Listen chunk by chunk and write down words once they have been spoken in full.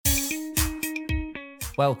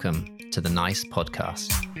Welcome to the NICE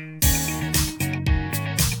podcast.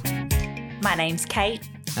 My name's Kate.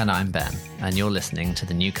 And I'm Ben, and you're listening to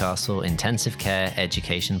the Newcastle Intensive Care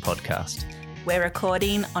Education Podcast. We're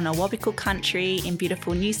recording on a Awabakal country in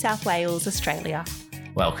beautiful New South Wales, Australia.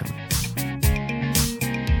 Welcome.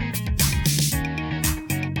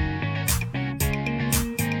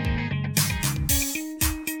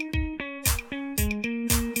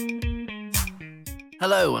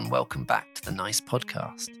 Hello and welcome back to the NICE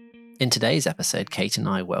podcast. In today's episode, Kate and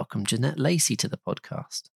I welcome Jeanette Lacy to the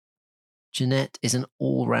podcast. Jeanette is an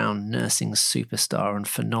all-round nursing superstar and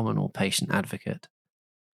phenomenal patient advocate.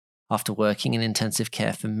 After working in intensive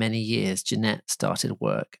care for many years, Jeanette started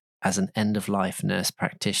work as an end-of-life nurse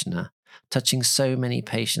practitioner, touching so many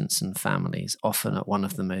patients and families, often at one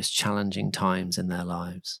of the most challenging times in their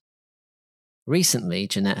lives. Recently,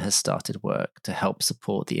 Jeanette has started work to help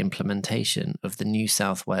support the implementation of the New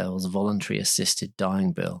South Wales Voluntary Assisted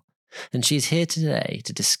Dying Bill, and she's here today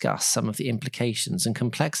to discuss some of the implications and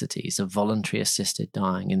complexities of voluntary assisted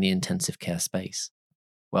dying in the intensive care space.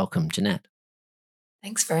 Welcome, Jeanette.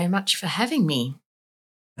 Thanks very much for having me.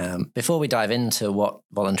 Before we dive into what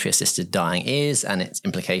voluntary assisted dying is and its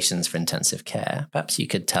implications for intensive care, perhaps you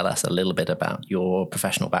could tell us a little bit about your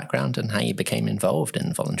professional background and how you became involved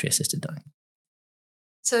in voluntary assisted dying.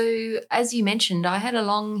 So, as you mentioned, I had a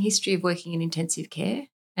long history of working in intensive care,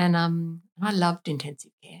 and I loved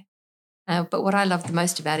intensive care. But what I loved the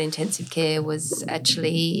most about intensive care was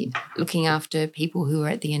actually looking after people who were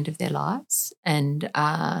at the end of their lives and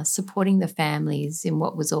supporting the families in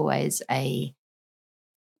what was always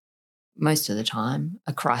most of the time,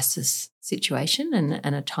 a crisis situation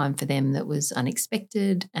and a time for them that was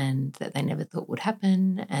unexpected and that they never thought would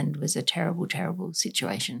happen and was a terrible, terrible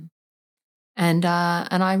situation. And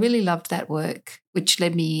I really loved that work, which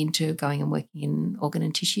led me into going and working in organ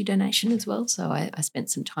and tissue donation as well. So I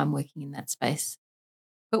spent some time working in that space.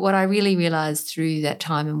 But what I really realised through that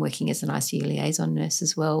time and working as an ICU liaison nurse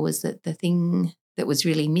as well was that the thing that was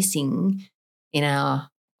really missing in our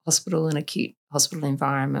hospital and acute hospital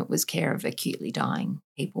environment was care of acutely dying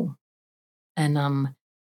people.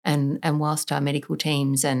 And whilst our medical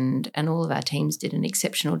teams and all of our teams did an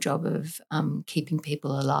exceptional job of keeping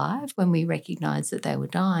people alive, when we recognised that they were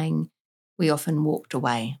dying, we often walked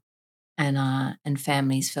away, and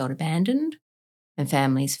families felt abandoned, and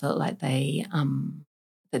families felt like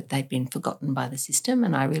that they'd been forgotten by the system.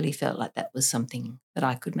 And I really felt like that was something that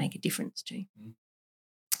I could make a difference to. Mm.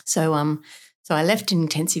 So I left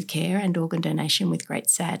intensive care and organ donation with great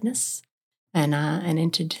sadness, and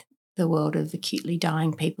entered the world of acutely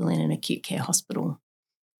dying people in an acute care hospital,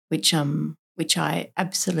 which I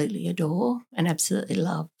absolutely adore and absolutely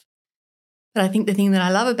love. But I think the thing that I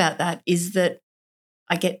love about that is that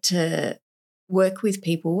I get to work with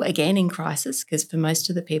people, again, in crisis, because for most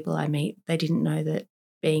of the people I meet, they didn't know that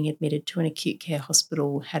being admitted to an acute care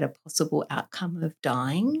hospital had a possible outcome of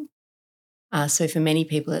dying. So for many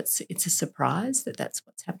people, it's a surprise that that's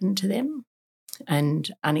what's happened to them and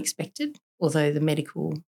unexpected, although the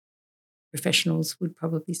medical professionals would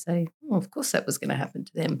probably say, well, of course that was going to happen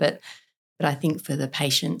to them. But I think for the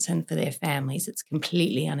patients and for their families, it's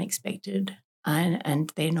completely unexpected and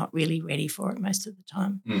they're not really ready for it most of the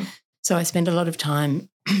time. Mm. So I spend a lot of time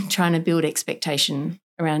trying to build expectation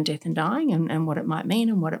around death and dying and what it might mean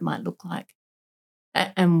and what it might look like.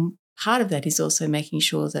 And part of that is also making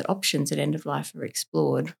sure that options at end of life are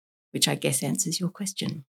explored, which I guess answers your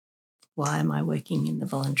question. Why am I working in the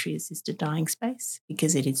voluntary assisted dying space?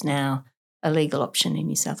 Because it is now a legal option in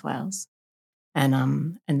New South Wales.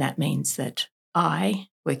 And that means that I,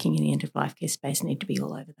 working in the end-of-life care space, need to be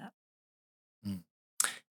all over that. Mm.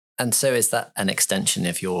 And so is that an extension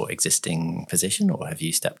of your existing position or have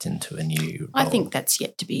you stepped into a new role? I think that's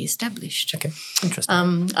yet to be established. Okay,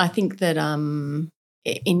 interesting. I think that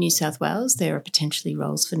in New South Wales there are potentially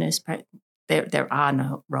roles for nurse there are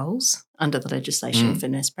no roles under the legislation for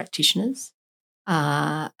nurse practitioners.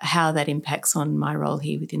 How that impacts on my role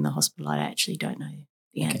here within the hospital, I actually don't know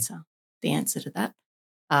the answer to that.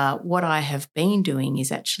 What I have been doing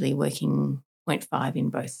is actually working 0.5 in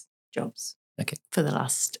both jobs for the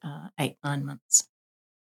last 8-9 months.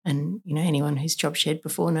 And, anyone who's job shared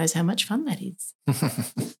before knows how much fun that is.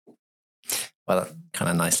 Well, that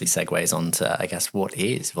kind of nicely segues on to, I guess, what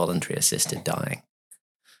is voluntary assisted dying?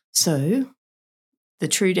 So the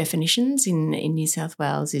true definitions in New South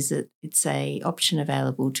Wales is that it's a option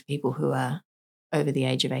available to people who are over the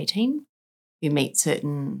age of 18, who meet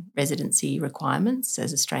certain residency requirements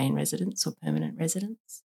as Australian residents or permanent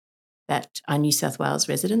residents, that are New South Wales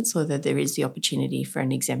residents, or that there is the opportunity for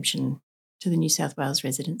an exemption to the New South Wales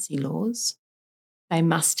residency laws, They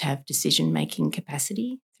must have decision-making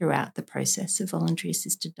capacity throughout the process of voluntary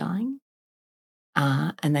assisted dying.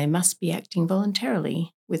 And they must be acting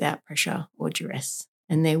voluntarily without pressure or duress.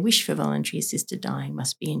 And their wish for voluntary assisted dying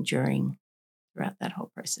must be enduring throughout that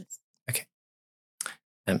whole process. Okay.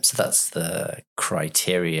 So that's the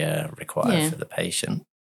criteria required for the patient.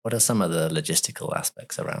 What are some of the logistical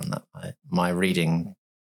aspects around that? My reading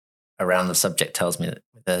around the subject tells me that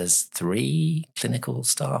there's 3 clinical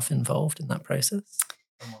staff involved in that process.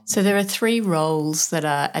 So there are 3 roles that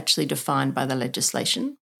are actually defined by the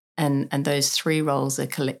legislation, and those 3 roles are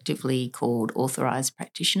collectively called authorised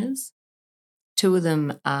practitioners. 2 of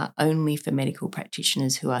them are only for medical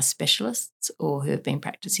practitioners who are specialists or who have been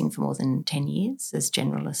practising for more than 10 years as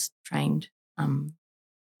generalist trained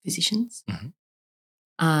physicians.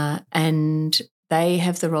 And they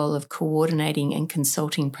have the role of coordinating and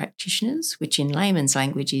consulting practitioners, which in layman's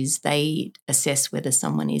language is they assess whether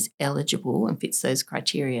someone is eligible and fits those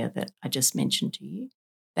criteria that I just mentioned to you.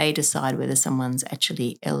 They decide whether someone's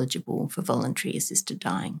actually eligible for voluntary assisted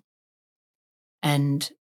dying.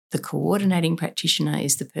 And the coordinating practitioner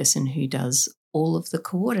is the person who does all of the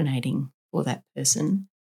coordinating for that person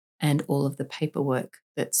and all of the paperwork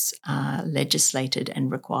that's legislated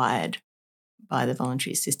and required by the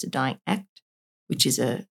Voluntary Assisted Dying Act, which is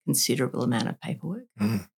a considerable amount of paperwork.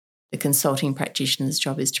 The consulting practitioner's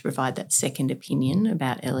job is to provide that second opinion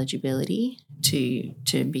about eligibility to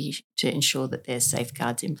ensure that there's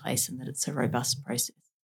safeguards in place and that it's a robust process.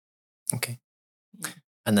 Okay.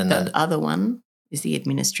 And then the other one is the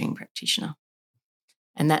administering practitioner.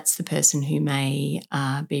 And that's the person who may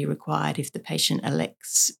be required if the patient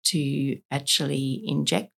elects to actually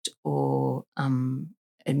inject or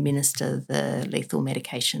administer the lethal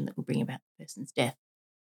medication that will bring about the person's death.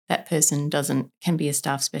 That person can be a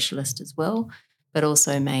staff specialist as well, but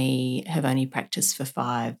also may have only practiced for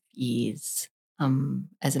 5 years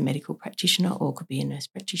as a medical practitioner, or could be a nurse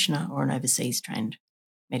practitioner or an overseas trained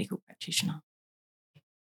medical practitioner.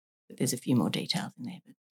 But there's a few more details in there,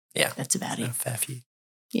 but that's about it. A fair few.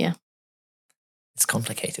 Yeah. It's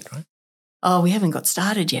complicated, right? Oh, we haven't got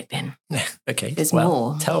started yet, Ben. Okay. There's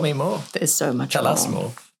more. Tell me more. There's so much more. Tell us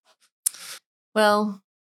more. Well,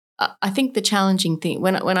 I think the challenging thing,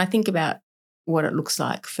 when I think about what it looks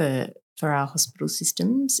like for our hospital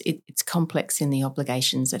systems, it's complex in the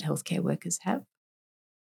obligations that healthcare workers have.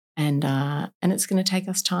 And it's going to take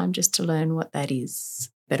us time just to learn what that is.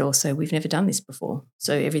 But also we've never done this before.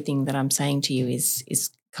 So everything that I'm saying to you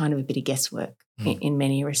is kind of a bit of guesswork in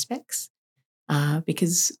many respects,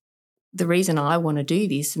 because the reason I want to do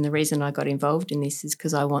this and the reason I got involved in this is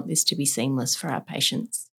because I want this to be seamless for our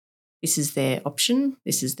patients. This is their option.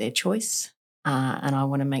 This is their choice. And I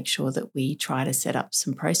want to make sure that we try to set up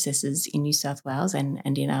some processes in New South Wales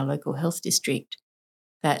and in our local health district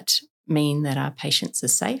that mean that our patients are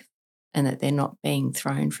safe and that they're not being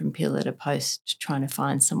thrown from pillar to post trying to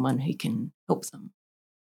find someone who can help them.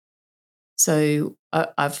 So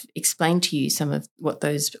I've explained to you some of what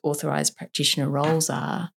those authorised practitioner roles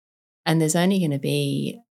are, and there's only going to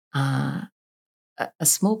be a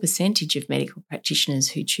small percentage of medical practitioners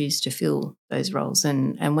who choose to fill those roles.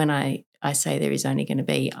 And when I say there is only going to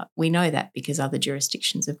be, we know that because other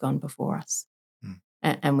jurisdictions have gone before us.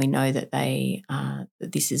 And we know that that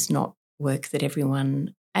this is not work that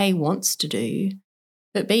everyone, A, wants to do,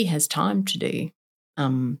 but B, has time to do,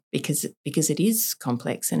 because it is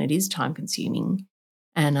complex and it is time-consuming.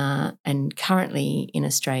 And currently in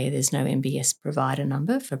Australia there's no MBS provider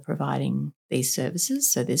number for providing these services,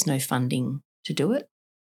 so there's no funding to do it.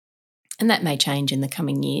 And that may change in the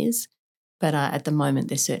coming years, but at the moment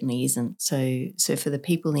there certainly isn't. So for the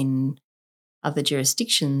people in other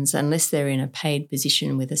jurisdictions, unless they're in a paid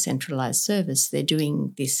position with a centralised service, they're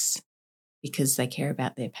doing this because they care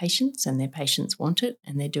about their patients and their patients want it,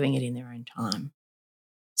 and they're doing it in their own time.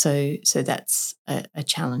 So that's a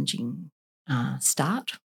challenging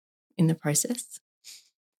start in the process.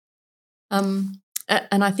 And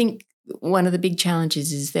I think one of the big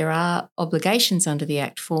challenges is there are obligations under the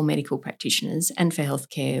Act for medical practitioners and for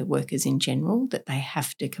healthcare workers in general that they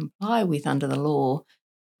have to comply with under the law.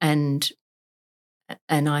 And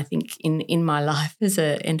I think in my life as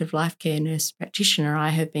an end-of-life care nurse practitioner, I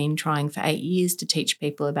have been trying for 8 years to teach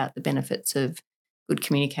people about the benefits of good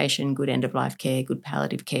communication, good end-of-life care, good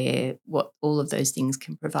palliative care, what all of those things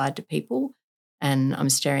can provide to people. And I'm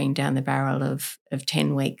staring down the barrel of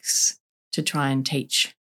 10 weeks to try and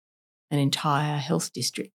teach an entire health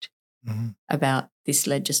district about this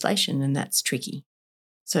legislation, and that's tricky.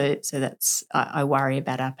 So that's I worry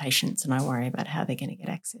about our patients and I worry about how they're going to get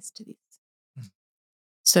access to this.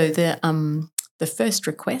 So the first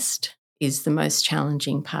request is the most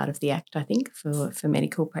challenging part of the Act, I think, for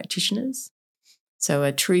medical practitioners. So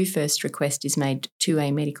a true first request is made to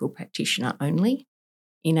a medical practitioner only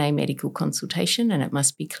in a medical consultation, and it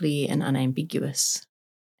must be clear and unambiguous.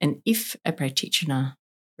 And if a practitioner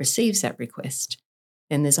receives that request,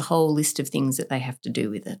 then there's a whole list of things that they have to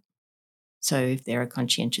do with it. So if they're a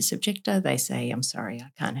conscientious objector, they say, I'm sorry,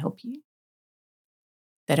 I can't help you.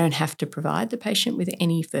 They don't have to provide the patient with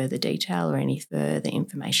any further detail or any further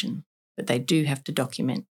information, but they do have to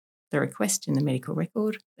document the request in the medical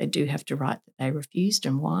record. They do have to write that they refused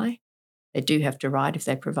and why. They do have to write if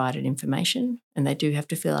they provided information, and they do have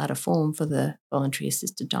to fill out a form for the Voluntary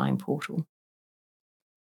Assisted Dying portal.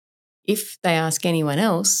 If they ask anyone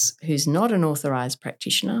else who's not an authorised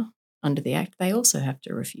practitioner under the Act, they also have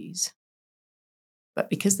to refuse. But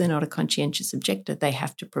because they're not a conscientious objector, they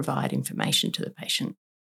have to provide information to the patient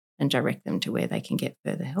and direct them to where they can get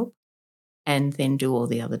further help, and then do all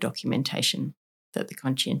the other documentation that the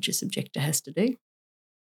conscientious objector has to do.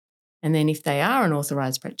 And then if they are an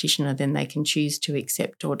authorised practitioner, then they can choose to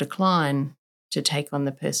accept or decline to take on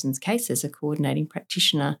the person's case as a coordinating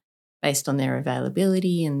practitioner based on their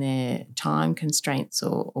availability and their time constraints,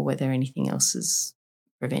 or whether anything else is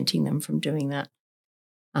preventing them from doing that,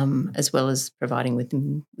 as well as providing with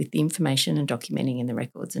them with the information and documenting in the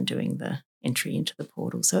records and doing the entry into the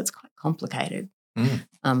portal. So it's quite complicated.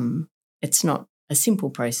 It's not a simple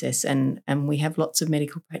process, and we have lots of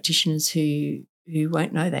medical practitioners who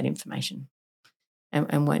won't know that information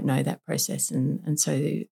and won't know that process. And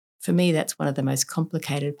so for me, that's one of the most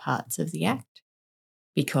complicated parts of the Act,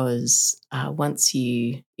 because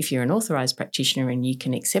if you're an authorised practitioner and you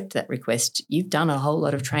can accept that request, you've done a whole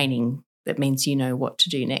lot of training that means you know what to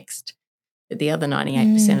do next. But the other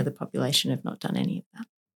 98% of the population have not done any of that.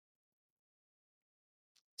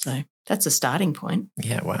 So that's a starting point.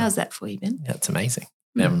 Yeah, wow. How's that for you, Ben? That's amazing.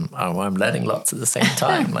 I'm learning lots at the same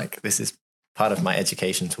time. Like, this is part of my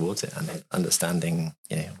education towards it and understanding,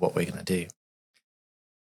 what we're going to do.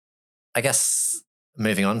 I guess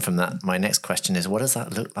moving on from that, my next question is, what does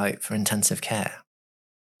that look like for intensive care?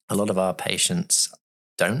 A lot of our patients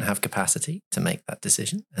don't have capacity to make that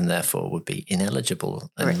decision and therefore would be ineligible,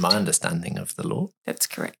 in my understanding of the law. That's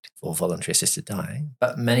correct. For voluntary assisted dying.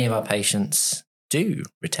 But many of our patients do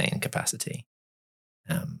retain capacity.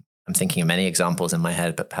 I'm thinking of many examples in my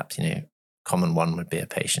head, but perhaps, common one would be a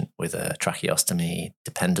patient with a tracheostomy,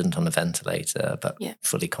 dependent on a ventilator, but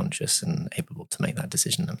fully conscious and able to make that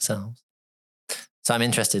decision themselves. So I'm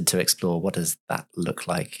interested to explore, what does that look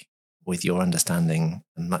like with your understanding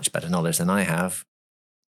and much better knowledge than I have?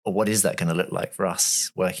 Or what is that going to look like for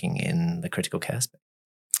us working in the critical care space?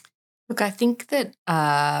 Look, I think that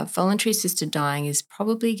voluntary assisted dying is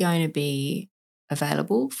probably going to be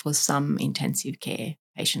available for some intensive care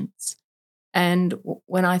patients. And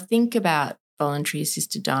when I think about voluntary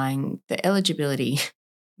assisted dying, the eligibility,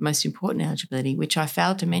 most important eligibility, which I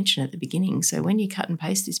failed to mention at the beginning. So when you cut and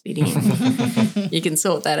paste this bit in, you can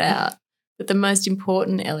sort that out. But the most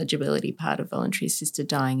important eligibility part of voluntary assisted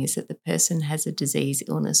dying is that the person has a disease,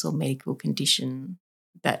 illness, or medical condition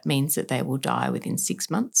that means that they will die within 6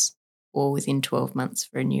 months or within 12 months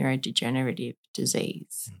for a neurodegenerative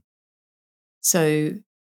disease. So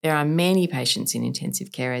there are many patients in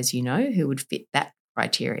intensive care, as you know, who would fit that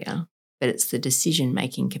criteria, but it's the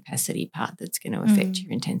decision-making capacity part that's going to affect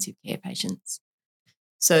your intensive care patients.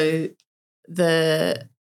 So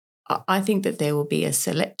I think that there will be a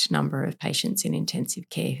select number of patients in intensive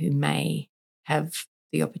care who may have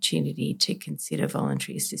the opportunity to consider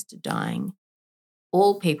voluntary assisted dying.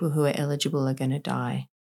 All people who are eligible are going to die,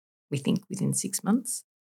 we think, within 6 months.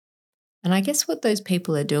 And I guess what those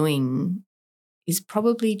people are doing is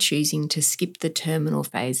probably choosing to skip the terminal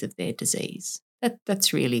phase of their disease.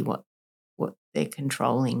 That's really what they're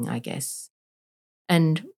controlling, I guess.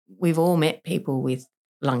 And we've all met people with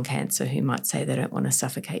lung cancer who might say they don't want to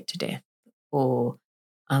suffocate to death, or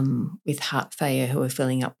with heart failure who are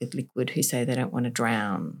filling up with liquid who say they don't want to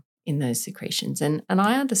drown in those secretions. And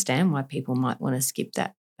I understand why people might want to skip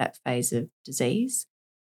that phase of disease.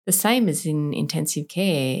 The same as in intensive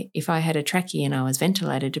care. If I had a trachea and I was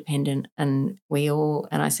ventilator dependent and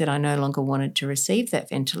I said I no longer wanted to receive that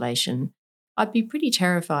ventilation, I'd be pretty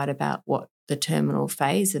terrified about what the terminal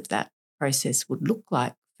phase of that process would look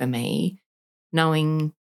like for me,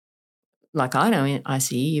 knowing, like I know in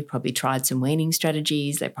ICU, you've probably tried some weaning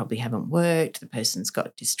strategies. They probably haven't worked. The person's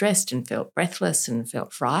got distressed and felt breathless and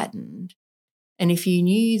felt frightened. And if you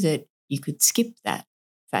knew that you could skip that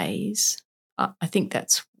phase, I think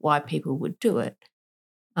that's why people would do it.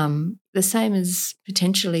 The same as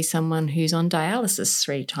potentially someone who's on dialysis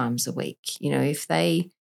 3 times a week. If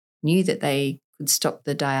they knew that they could stop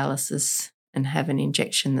the dialysis and have an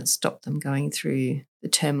injection that stopped them going through the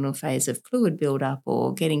terminal phase of fluid buildup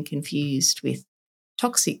or getting confused with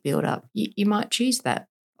toxic buildup, you might choose that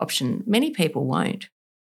option. Many people won't.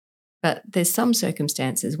 But there's some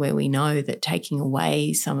circumstances where we know that taking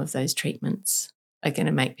away some of those treatments are going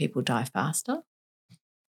to make people die faster.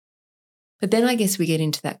 But then I guess we get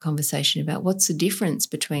into that conversation about what's the difference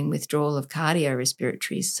between withdrawal of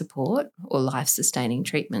cardiorespiratory support or life-sustaining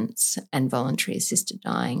treatments and voluntary assisted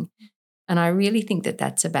dying. And I really think that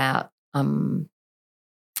that's about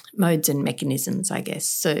modes and mechanisms, I guess.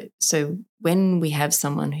 So when we have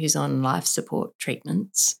someone who's on life support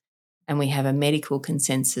treatments and we have a medical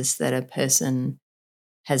consensus that a person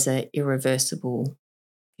has an irreversible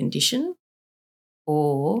condition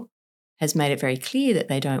or has made it very clear that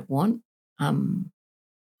they don't want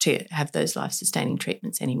to have those life-sustaining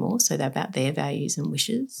treatments anymore, so they're about their values and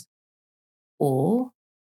wishes, or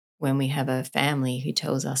when we have a family who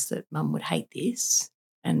tells us that mum would hate this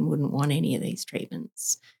and wouldn't want any of these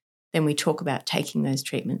treatments, then we talk about taking those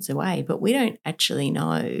treatments away. But we don't actually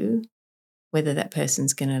know whether that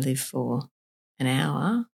person's going to live for an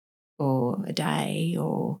hour or a day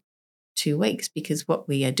or 2 weeks, because what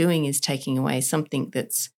we are doing is taking away something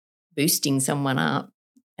that's boosting someone up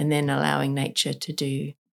and then allowing nature to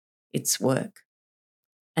do its work.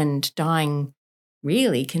 And dying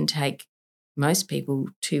really can take most people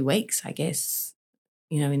 2 weeks, I guess.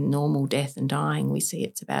 In normal death and dying, we see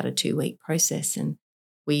it's about a 2-week process, and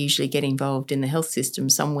we usually get involved in the health system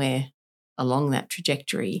somewhere along that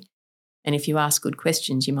trajectory. And if you ask good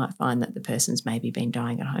questions, you might find that the person's maybe been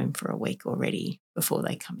dying at home for a week already before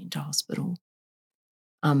they come into hospital.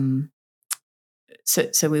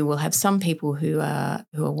 So we will have some people who are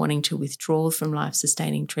wanting to withdraw from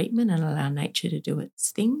life-sustaining treatment and allow nature to do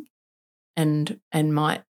its thing, and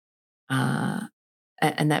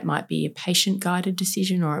that might be a patient-guided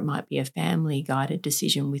decision, or it might be a family-guided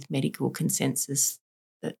decision with medical consensus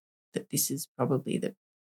that this is probably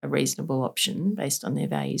a reasonable option based on their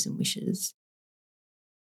values and wishes.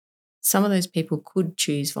 Some of those people could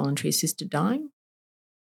choose voluntary assisted dying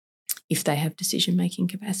if they have decision-making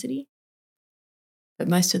capacity, but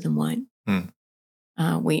most of them won't.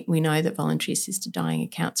 We know that voluntary assisted dying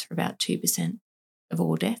accounts for about 2% of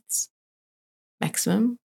all deaths.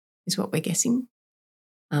 Maximum is what we're guessing.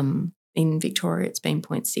 In Victoria, it's been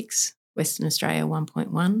 0.6, Western Australia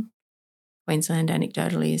 1.1. Queensland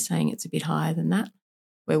anecdotally is saying it's a bit higher than that.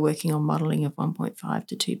 We're working on modelling of 1.5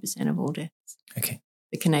 to 2% of all deaths. Okay.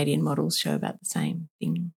 The Canadian models show about the same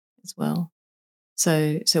thing as well.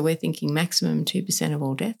 So we're thinking maximum 2% of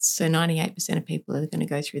all deaths. So 98% of people are going to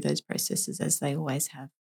go through those processes as they always have,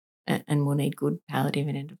 and will need good palliative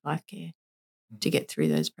and end-of-life care to get through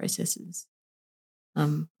those processes.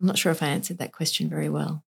 I'm not sure if I answered that question very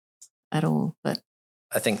well at all, but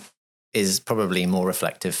I think is probably more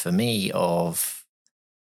reflective for me of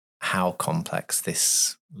how complex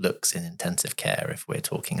this looks in intensive care. If we're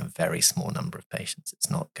talking a very small number of patients, it's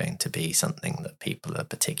not going to be something that people are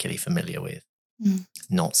particularly familiar with.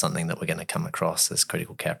 Not something that we're going to come across as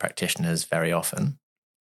critical care practitioners very often.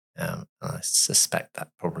 I suspect that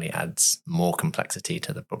probably adds more complexity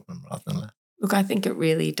to the problem rather than less. Look, I think it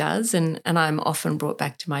really does, and I'm often brought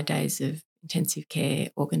back to my days of intensive care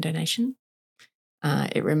organ donation.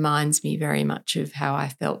 It reminds me very much of how I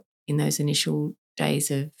felt in those initial days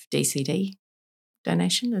of DCD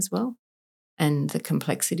donation as well, and the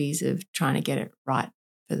complexities of trying to get it right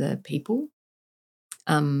for the people.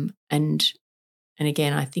 And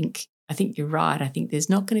again, I think you're right. I think there's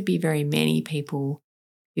not going to be very many people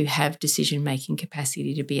who have decision-making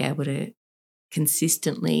capacity to be able to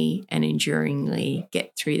consistently and enduringly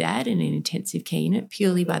get through that in an intensive care unit,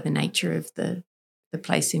 purely by the nature of the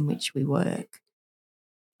place in which we work.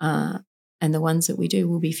 And the ones that we do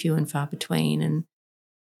will be few and far between. And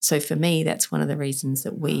so for me, that's one of the reasons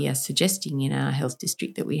that we are suggesting in our health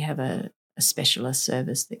district that we have a specialist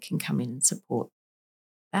service that can come in and support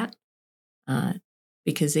that.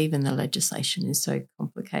 Because even the legislation is so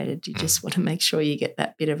complicated, you just want to make sure you get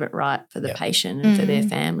that bit of it right for the patient and for their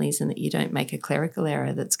families, and that you don't make a clerical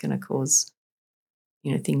error that's going to cause,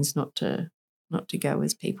 things not to go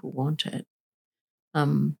as people want it.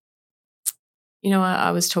 I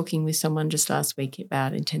was talking with someone just last week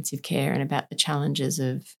about intensive care and about the challenges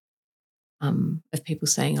of people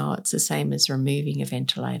saying, "Oh, it's the same as removing a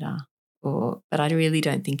ventilator," but I really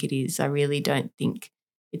don't think it is. I really don't think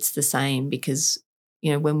it's the same, because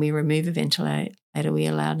when we remove a ventilator, we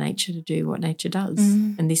allow nature to do what nature does,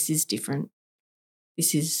 and this is different.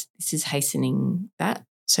 This is hastening that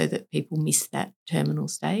so that people miss that terminal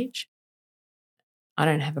stage. I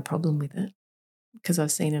don't have a problem with it. because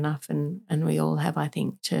I've seen enough, and we all have, I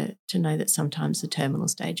think, to know that sometimes the terminal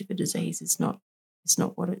stage of a disease is not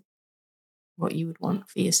what you would want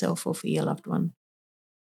for yourself or for your loved one.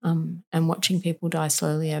 And watching people die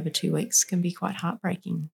slowly over 2 weeks can be quite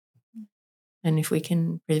heartbreaking. And if we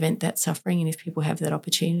can prevent that suffering, and if people have that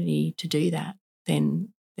opportunity to do that, then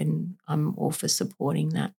I'm all for supporting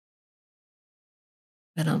that.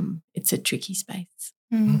 But it's a tricky space.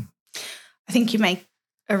 I think you make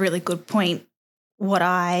a really good point. What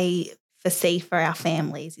I foresee for our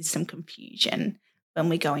families is some confusion when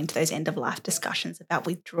we go into those end-of-life discussions about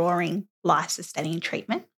withdrawing life-sustaining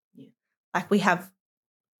treatment. Yeah. Like we have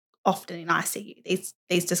often in ICU,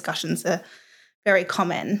 these discussions are very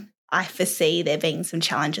common. I foresee there being some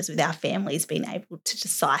challenges with our families being able to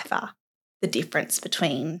decipher the difference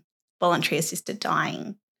between voluntary assisted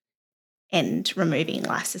dying and removing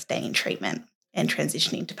life-sustaining treatment and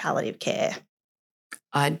transitioning to palliative care.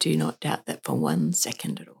 I do not doubt that for 1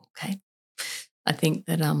 second at all, Kate. I think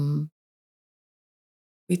that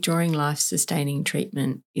withdrawing life-sustaining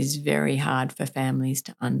treatment is very hard for families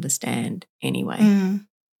to understand anyway.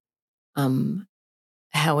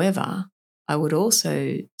 However, I would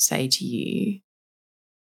also say to you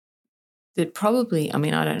that probably, I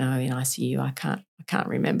mean, I don't know in ICU, I can't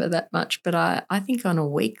remember that much, but I think on a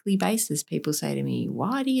weekly basis people say to me,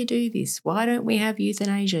 why do you do this? Why don't we have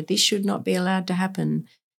euthanasia? This should not be allowed to happen.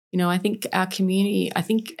 You know, I think our community,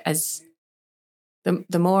 as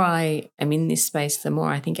the more I am in this space, the more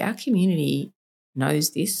I think our community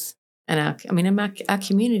knows this. And our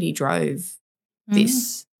community drove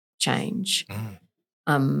this change.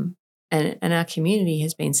 And our community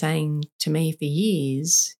has been saying to me for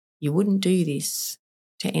years, you wouldn't do this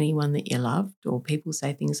to anyone that you loved, or people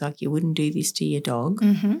say things like you wouldn't do this to your dog.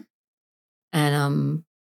 And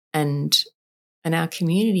our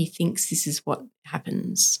community thinks this is what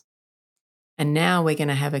happens. And now we're going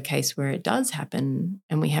to have a case where it does happen,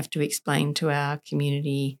 and we have to explain to our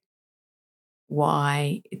community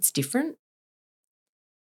why it's different.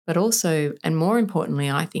 But also, and more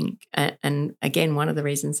importantly, I think, and again, one of the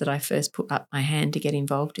reasons that I first put up my hand to get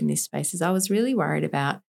involved in this space is I was really worried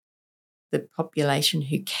about the population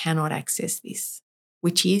who cannot access this,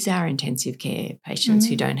 which is our intensive care patients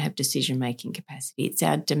who don't have decision-making capacity. It's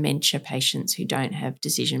our dementia patients who don't have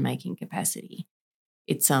decision-making capacity.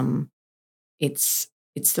 It's all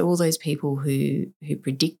those people who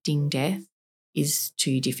predicting death is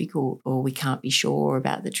too difficult, or we can't be sure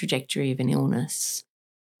about the trajectory of an illness.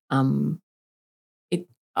 I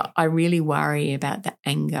really worry about the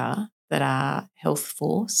anger that our health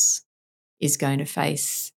force is going to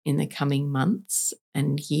face in the coming months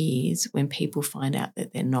and years when people find out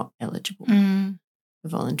that they're not eligible for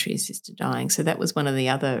voluntary assisted dying. So that was one of the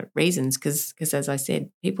other reasons, because as I said,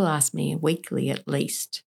 people ask me weekly at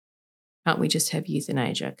least, can't we just have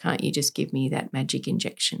euthanasia? Can't you just give me that magic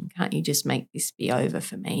injection? Can't you just make this be over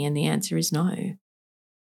for me? And the answer is no.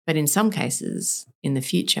 But in some cases, in the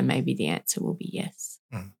future, maybe the answer will be yes.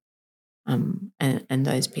 And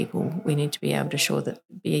those people, we need to be able to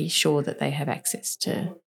be sure that they have access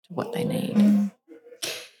to what they need.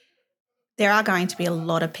 There are going to be a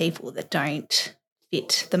lot of people that don't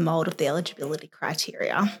fit the mould of the eligibility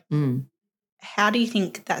criteria. How do you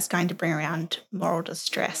think that's going to bring around moral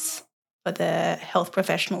distress for the health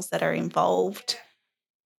professionals that are involved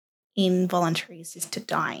in voluntary assisted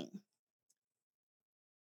dying?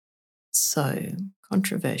 So,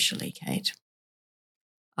 controversially, Kate,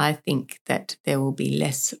 I think that there will be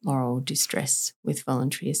less moral distress with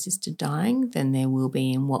voluntary assisted dying than there will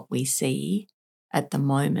be in what we see at the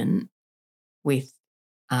moment with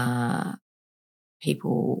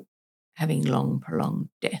people having long, prolonged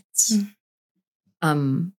deaths.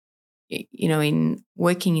 You know, in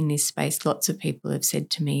working in this space, lots of people have said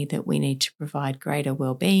to me that we need to provide greater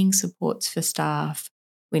wellbeing supports for staff.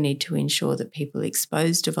 We need to ensure that people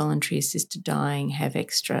exposed to voluntary assisted dying have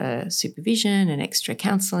extra supervision and extra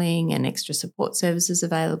counselling and extra support services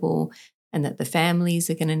available, and that the families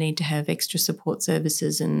are going to need to have extra support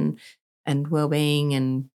services and wellbeing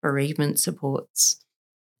and bereavement supports.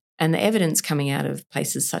 And the evidence coming out of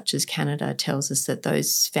places such as Canada tells us that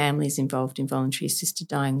those families involved in voluntary assisted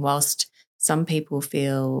dying, whilst some people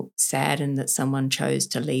feel saddened that someone chose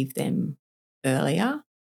to leave them earlier,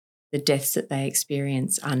 the deaths that they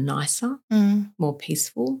experience are nicer, more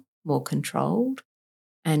peaceful, more controlled,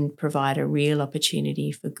 and provide a real opportunity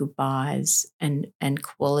for goodbyes and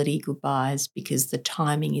quality goodbyes because the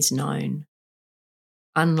timing is known.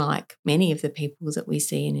 Unlike many of the people that we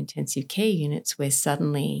see in intensive care units where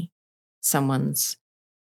suddenly someone's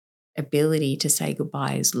ability to say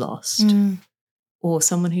goodbye is lost. or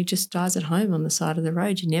someone who just dies at home on the side of the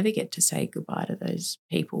road. You never get to say goodbye to those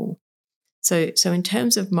people. So in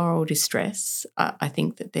terms of moral distress, I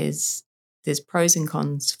think that there's pros and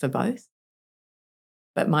cons for both.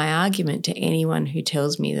 But my argument to anyone who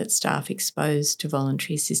tells me that staff exposed to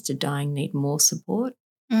voluntary assisted dying need more support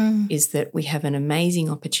is that we have an amazing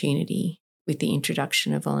opportunity with the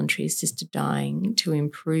introduction of voluntary assisted dying to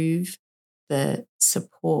improve the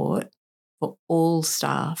support for all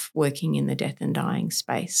staff working in the death and dying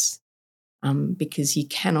space. Because you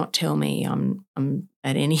cannot tell me I'm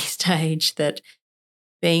at any stage that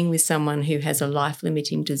being with someone who has a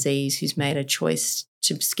life-limiting disease, who's made a choice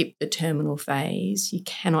to skip the terminal phase, you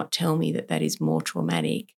cannot tell me that that is more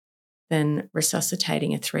traumatic than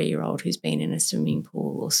resuscitating a 3-year-old who's been in a swimming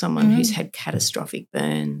pool, or someone who's had catastrophic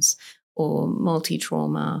burns or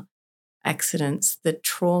multi-trauma accidents. The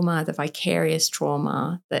trauma, the vicarious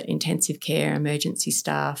trauma that intensive care, emergency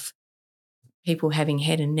staff, people having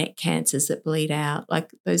head and neck cancers that bleed out,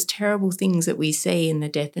 like those terrible things that we see in the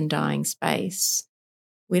death and dying space,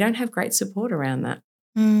 we don't have great support around that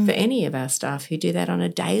for any of our staff who do that on a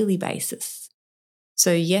daily basis.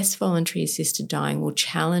 So yes, voluntary assisted dying will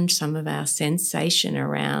challenge some of our sensation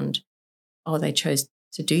around, oh, they chose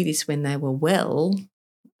to do this when they were well.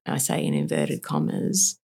 I say in inverted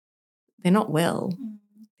commas, they're not well.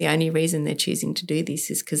 The only reason they're choosing to do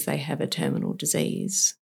this is because they have a terminal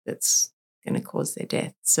disease that's going to cause their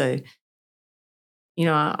death. So, you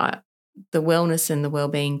know, the wellness and the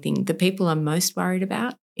wellbeing thing, the people I'm most worried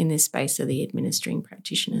about in this space are the administering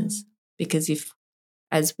practitioners, because if,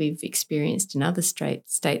 as we've experienced in other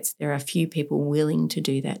states, there are few people willing to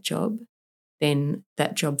do that job, then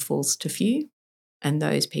that job falls to few, and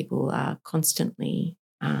those people are constantly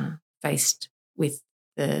faced with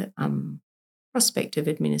the prospect of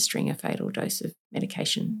administering a fatal dose of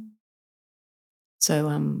medication.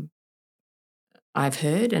 So I've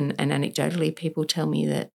heard and anecdotally people tell me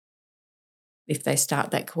that if they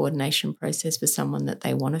start that coordination process with someone, that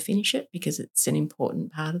they want to finish it because it's an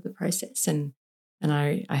important part of the process. And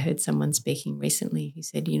I heard someone speaking recently who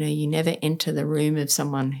said, you know, you never enter the room of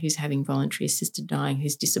someone who's having voluntary assisted dying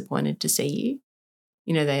who's disappointed to see you.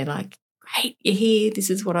 You know, they're like, great, you're here. This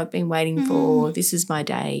is what I've been waiting for. This is my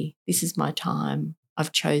day. This is my time.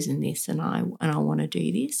 I've chosen this and I want to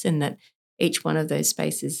do this. And that each one of those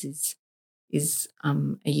spaces is a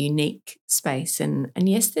unique space. And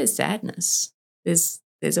yes, there's sadness.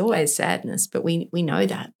 There's always sadness, but we know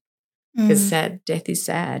that because death is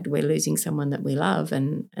sad. We're losing someone that we love,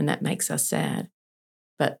 and that makes us sad.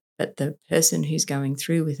 But the person who's going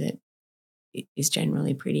through with it is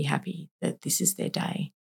generally pretty happy that this is their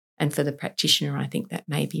day. And for the practitioner, I think that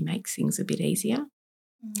maybe makes things a bit easier.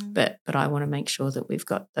 But I want to make sure that we've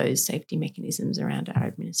got those safety mechanisms around our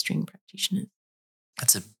administering practitioners.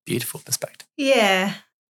 That's a beautiful perspective. Yeah.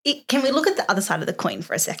 Can we look at the other side of the coin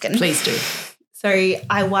for a second? Please do. So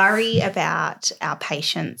I worry about our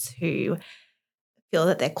patients who feel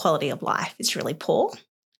that their quality of life is really poor,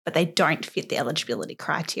 but they don't fit the eligibility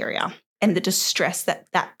criteria, and the distress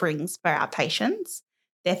that brings for our patients,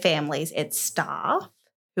 their families, its staff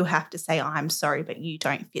who have to say, oh, I'm sorry, but you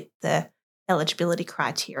don't fit the eligibility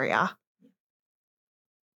criteria.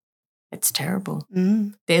 It's terrible.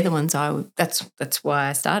 They're the ones that's why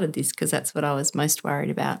I started this, because that's what I was most worried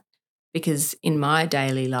about. Because in my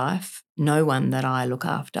daily life, no one that I look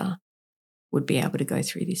after would be able to go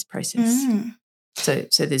through this process.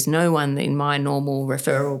 So there's no one in my normal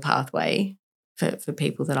referral pathway for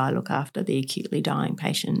people that I look after, the acutely dying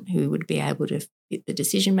patient, who would be able to fit the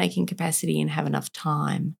decision-making capacity and have enough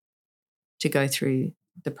time to go through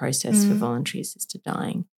the process for voluntary assisted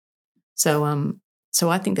dying. So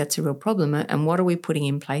I think that's a real problem. And what are we putting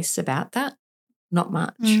in place about that? Not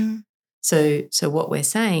much. So what we're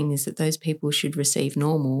saying is that those people should receive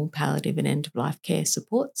normal palliative and end-of-life care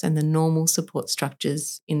supports and the normal support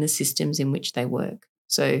structures in the systems in which they work.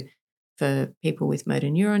 So for people with motor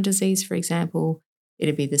neuron disease, for example, it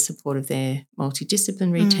would be the support of their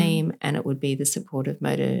multidisciplinary team, and it would be the support of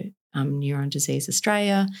Motor Neuron Disease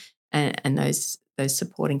Australia and those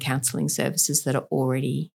support and counselling services that are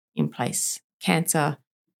already in place. Cancer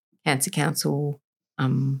Council,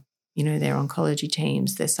 their oncology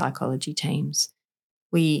teams, their psychology teams.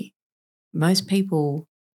 Most people,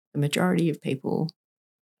 the majority of people,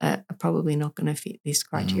 are probably not going to fit this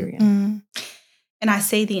criteria. And I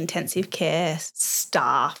see the intensive care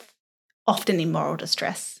staff often in moral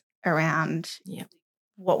distress around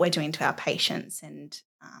what we're doing to our patients and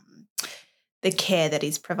the care that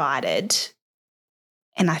is provided.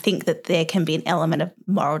 And I think that there can be an element of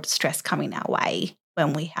moral distress coming our way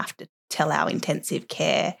when we have to tell our intensive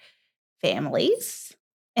care families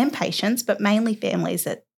and patients, but mainly families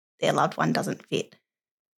that their loved one doesn't fit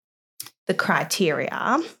the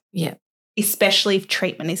criteria. Yeah. Especially if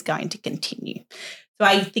treatment is going to continue. So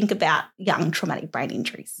I think about young traumatic brain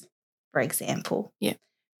injuries, for example,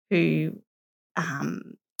 who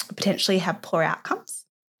potentially have poor outcomes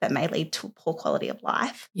that may lead to a poor quality of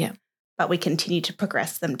life. Yeah. But we continue to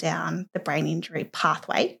progress them down the brain injury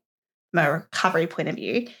pathway from a recovery point of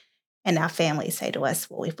view. And our families say to us,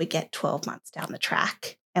 well, if we get 12 months down the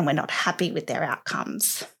track and we're not happy with their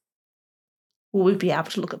outcomes, will we be able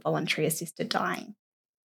to look at voluntary assisted dying?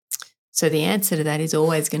 So the answer to that is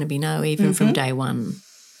always going to be no, even from day one.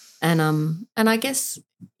 And I guess,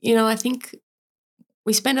 I think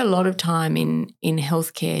we spend a lot of time in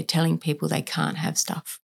healthcare telling people they can't have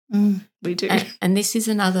stuff. We do. And this is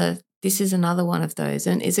another one of those.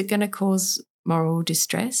 And is it going to cause moral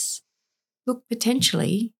distress? Look,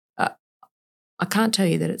 potentially. I can't tell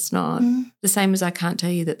you that it's not. The same as I can't tell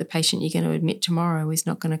you that the patient you're going to admit tomorrow is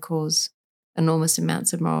not going to cause enormous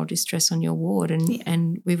amounts of moral distress on your ward.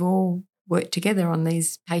 And we've all worked together on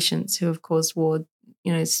these patients who have caused ward,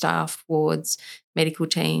 staff, wards, medical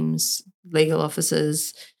teams, legal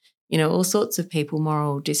officers, all sorts of people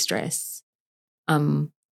moral distress.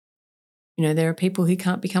 There are people who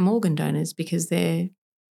can't become organ donors because they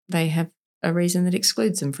have a reason that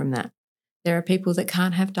excludes them from that. There are people that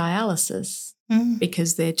can't have dialysis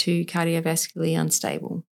because they're too cardiovascularly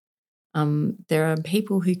unstable. There are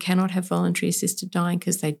people who cannot have voluntary assisted dying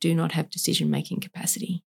because they do not have decision-making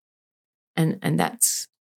capacity. And that's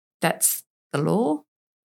the law,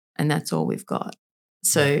 and that's all we've got.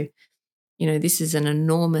 So, this is an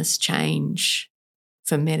enormous change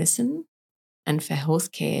for medicine and for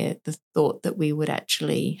healthcare, the thought that we would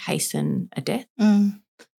actually hasten a death,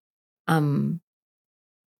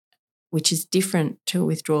 which is different to a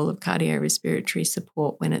withdrawal of cardiorespiratory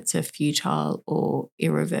support when it's a futile or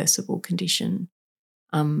irreversible condition.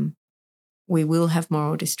 We will have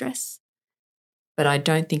moral distress, but I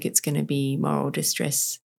don't think it's going to be moral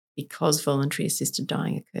distress because voluntary assisted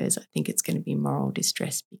dying occurs. I think it's going to be moral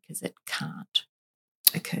distress because it can't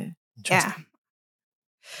occur. Yeah.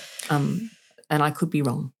 And I could be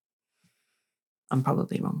wrong. I'm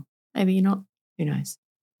probably wrong. Maybe you're not. Who knows?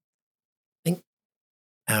 I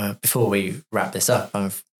think before we wrap this up,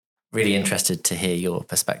 I'm really interested to hear your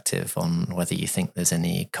perspective on whether you think there's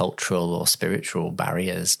any cultural or spiritual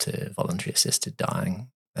barriers to voluntary assisted dying.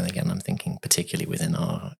 And again, I'm thinking particularly within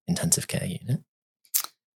our intensive care unit.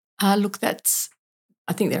 Look,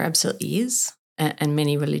 I think there absolutely is. And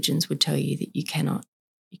many religions would tell you that you cannot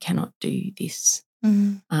do this.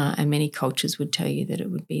 And many cultures would tell you that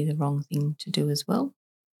it would be the wrong thing to do as well.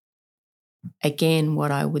 Again,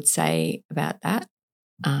 what I would say about that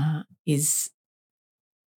is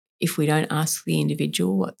if we don't ask the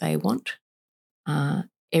individual what they want,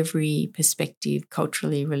 every perspective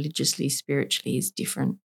culturally, religiously, spiritually is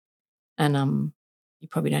different. And you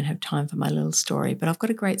probably don't have time for my little story, but I've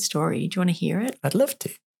got a great story. Do you want to hear it? I'd love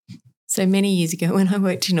to. So many years ago when I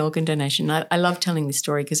worked in organ donation, I love telling this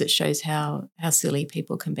story because it shows how silly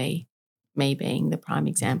people can be, me being the prime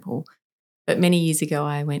example. But many years ago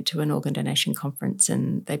I went to an organ donation conference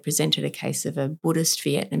and they presented a case of a Buddhist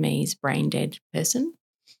Vietnamese brain-dead person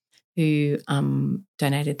who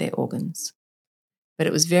donated their organs. But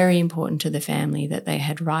it was very important to the family that they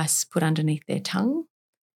had rice put underneath their tongue,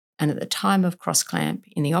 and at the time of cross-clamp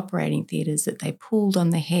in the operating theatres that they pulled on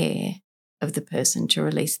the hair of the person to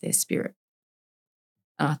release their spirit.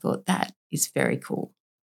 And I thought that is very cool.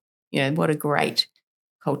 What a great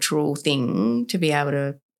cultural thing to be able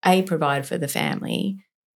to, provide for the family,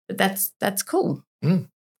 but that's cool.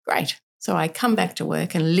 Great. So I come back to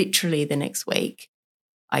work and literally the next week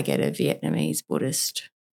I get a Vietnamese Buddhist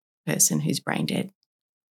person who's brain dead.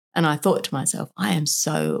 And I thought to myself, I am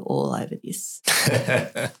so all over this.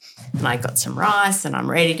 And I got some rice and I'm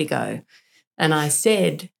ready to go. And I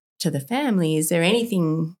said to the family, is there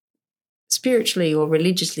anything spiritually or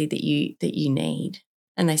religiously that you need?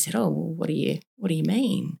 And they said, oh, well, what do you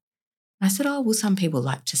mean? I said, oh, well, some people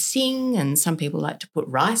like to sing and some people like to put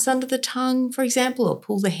rice under the tongue, for example, or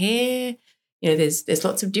pull the hair. There's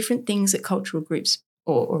lots of different things that cultural groups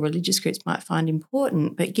or religious groups might find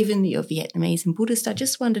important. But given that you're Vietnamese and Buddhist, I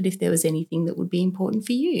just wondered if there was anything that would be important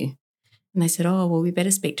for you. And they said, oh, well, we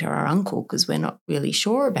better speak to our uncle because we're not really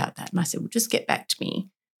sure about that. And I said, well, just get back to me.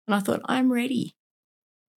 And I thought, I'm ready.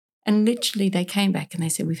 And literally they came back and they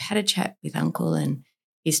said, we've had a chat with uncle and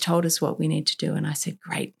he's told us what we need to do. And I said,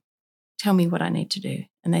 great, tell me what I need to do.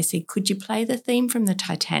 And they said, could you play the theme from the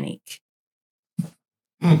Titanic?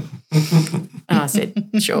 And I said,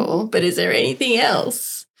 sure, but is there anything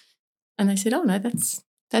else? And they said, oh, no, that's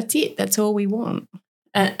it. That's all we want.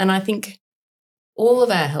 And I think all of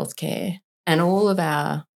our healthcare and all of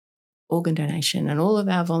our organ donation and all of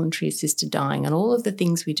our voluntary assisted dying and all of the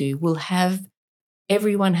things we do will have,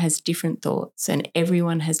 everyone has different thoughts and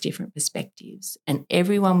everyone has different perspectives, and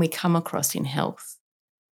everyone we come across in health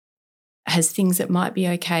has things that might be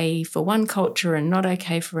okay for one culture and not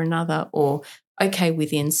okay for another, or okay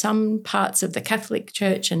within some parts of the Catholic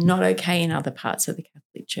Church and not okay in other parts of the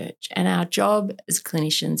Catholic Church. And our job as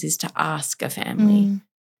clinicians is to ask a family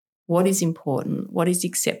what is important, what is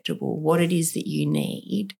acceptable, what it is that you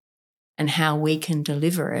need, and how we can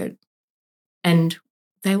deliver it. And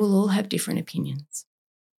they will all have different opinions.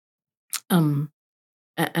 And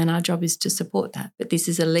our job is to support that. But this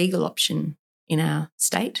is a legal option in our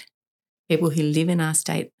state. People who live in our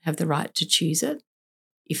state have the right to choose it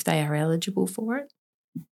if they are eligible for it.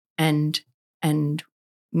 And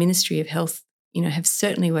Ministry of Health, have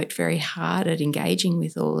certainly worked very hard at engaging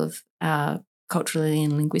with all of our culturally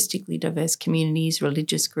and linguistically diverse communities,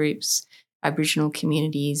 religious groups, Aboriginal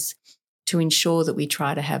communities, to ensure that we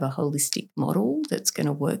try to have a holistic model that's going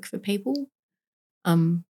to work for people.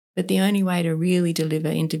 But the only way to really deliver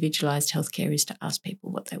individualised healthcare is to ask people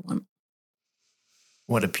what they want.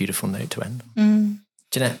 What a beautiful note to end on.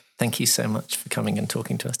 Jeanette, thank you so much for coming and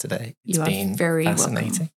talking to us today. It's been very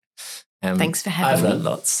fascinating. Thanks for having me. I've learned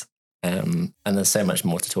lots. And there's so much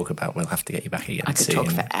more to talk about. We'll have to get you back again soon. I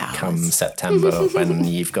could talk for hours. Come September when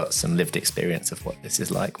you've got some lived experience of what this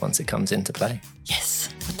is like once it comes into play. Yes,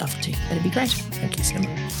 I'd love to. That'd be great. Thank you so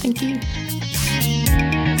much. Thank you.